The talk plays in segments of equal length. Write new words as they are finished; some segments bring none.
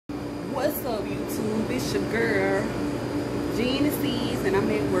What's up, YouTube? It's your girl, Genesis, and I'm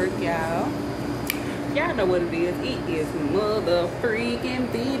at work, y'all. Y'all know what it is. It is mother freaking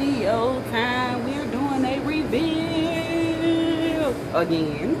video time. We're doing a reveal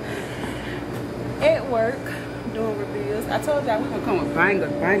again. At work, doing reveals. I told y'all we're gonna come with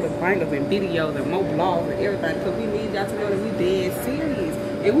bangers, and videos and more vlogs and everything, because we need y'all to know that we dead serious.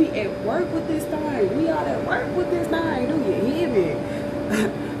 And we at work with this thing. We all at work with this thing. Do you hear me?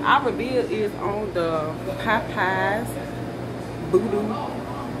 Our reveal is on the Popeye'S Voodoo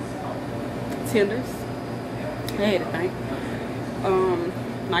tenders. I had to think.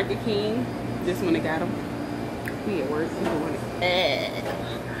 Nike King, just when they got them. We at work, we doing it.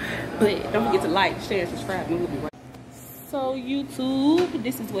 But don't forget to like, share, and subscribe. And we'll be right. So YouTube,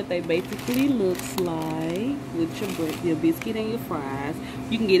 this is what they basically looks like with your biscuit and your fries.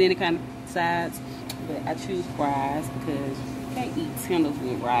 You can get any kind of sides, but I choose fries because you can't eat tenders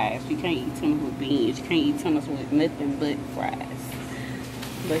with rice. You can't eat tenders with beans. You can't eat tenders with nothing but fries.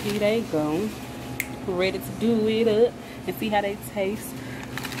 But here they go. We're ready to do it up and see how they taste.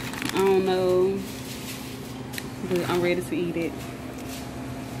 I don't know, but I'm ready to eat it.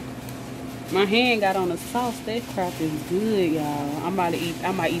 My hand got on the sauce. That crap is good, y'all. I might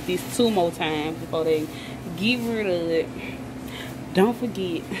eat this 2 more times before they get rid of it. Don't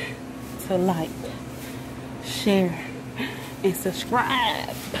forget to like, share, and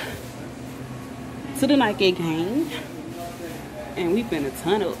subscribe to the Nike Gang. And we finna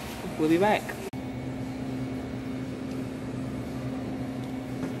turn up. We'll be back.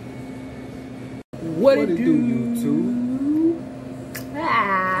 What it do, YouTube? We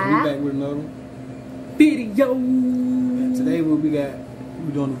back with another video. And today we're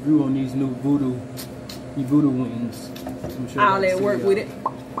doing a review on these new Voodoo wings. All that work with it.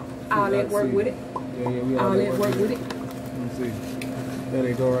 All that work with it. Yeah, we all that work with it. Let me see. There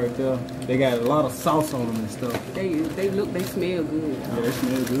they go right there. They got a lot of sauce on them and stuff. They smell good. Yeah, they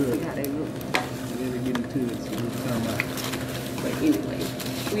smell good. See how they look. Yeah, they get into it. So we're talking about. But anyway,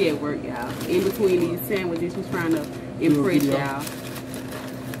 we at work, y'all. In between these sandwiches, we're trying to impress y'all.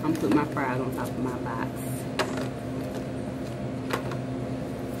 I'm putting my fries on top of my box.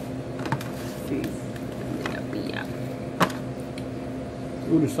 See? Yeah.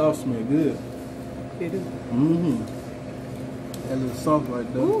 Ooh, the sauce smell good. It do. That little sauce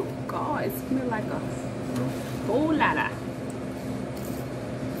right there. Ooh, God, it smells like a whole lot of.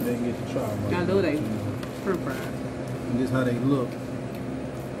 They get to try. I know they shrimp fries. And this is how they look.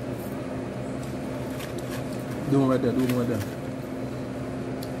 Do them right there. Do them right there.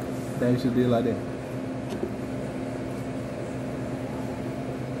 That you should do it like that.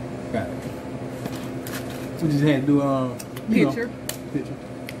 Got it. So we just had to do Picture. Picture.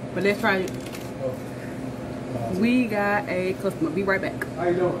 But let's try it. Oh. We got a customer. Be right back. How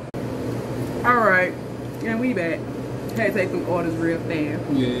you doing? Alright. And we back. Had to take some orders real fast.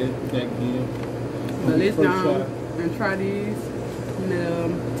 Yeah, back again. But let's go and try these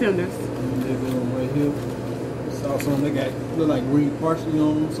tenders. And they go right here. Sauce on. They got look like green parsley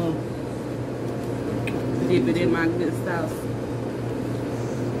on them or something. Dip it in my good sauce.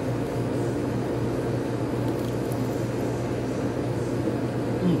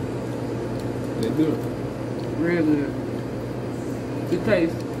 They're good. Real good. It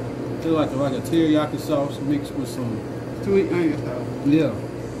tastes They're like a teriyaki sauce mixed with some sweet onion sauce. yeah.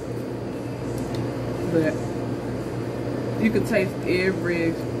 But you can taste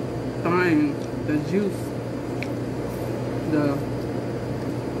everything. The juice.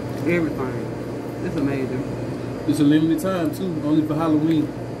 Everything. It's amazing. It's a limited time too, only for Halloween.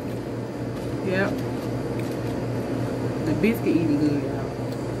 Yep. The biscuit eating good, y'all.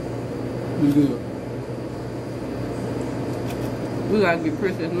 We good. We gotta get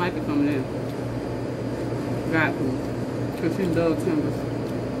Princess Nike coming in. Got to. Cause she loves tenders.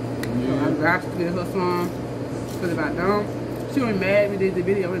 Yeah. So I got to get her some. Cause if I don't, she was mad we did the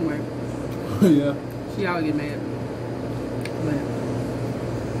video anyway. Yeah. She always get mad. But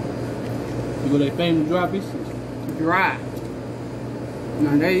You got that famous dry pieces? dry.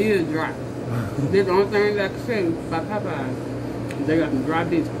 Now they is dry. This the only thing that I can say about Popeye'S. They got some dry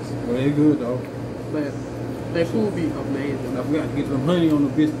biscuits. Well, they good though. But they food be amazing. I forgot to get some honey on the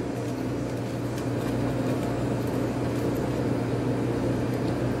biscuit.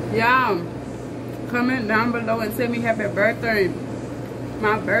 Y'all, comment down below and tell me happy birthday.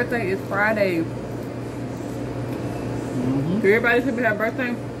 My birthday is Friday. Everybody tell me happy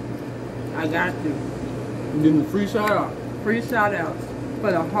birthday. I got you. You getting a free shout out. Free shout outs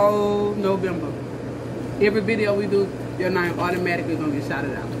for the whole November. Every video we do, your name automatically gonna get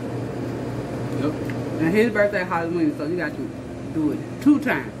shouted out. Yep. And his birthday Halloween, so you got to do it 2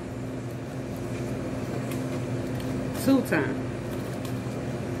 times. 2 times.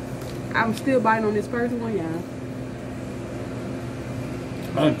 I'm still biting on this first one, y'all.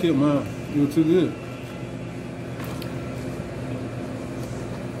 I done killed mine. You were too good.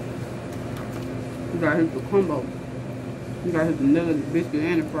 You gotta hit the combo. You gotta hit the nugget, the biscuit,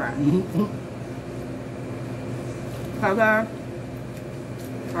 and the fry. Popeye,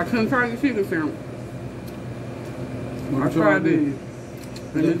 I couldn't try your chicken sandwich. I tried these.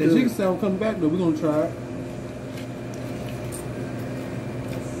 The chicken sandwich come back though. We're gonna try it.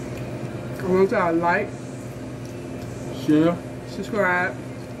 I want y'all to like, Share, subscribe,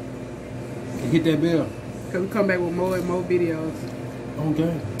 and hit that bell. because we come back with more and more videos.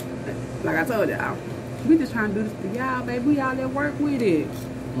 Okay. Like I told y'all, we just trying to do this for y'all, baby. We all that work with it.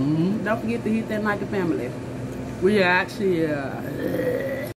 Don't forget to hit that like a family. We are actually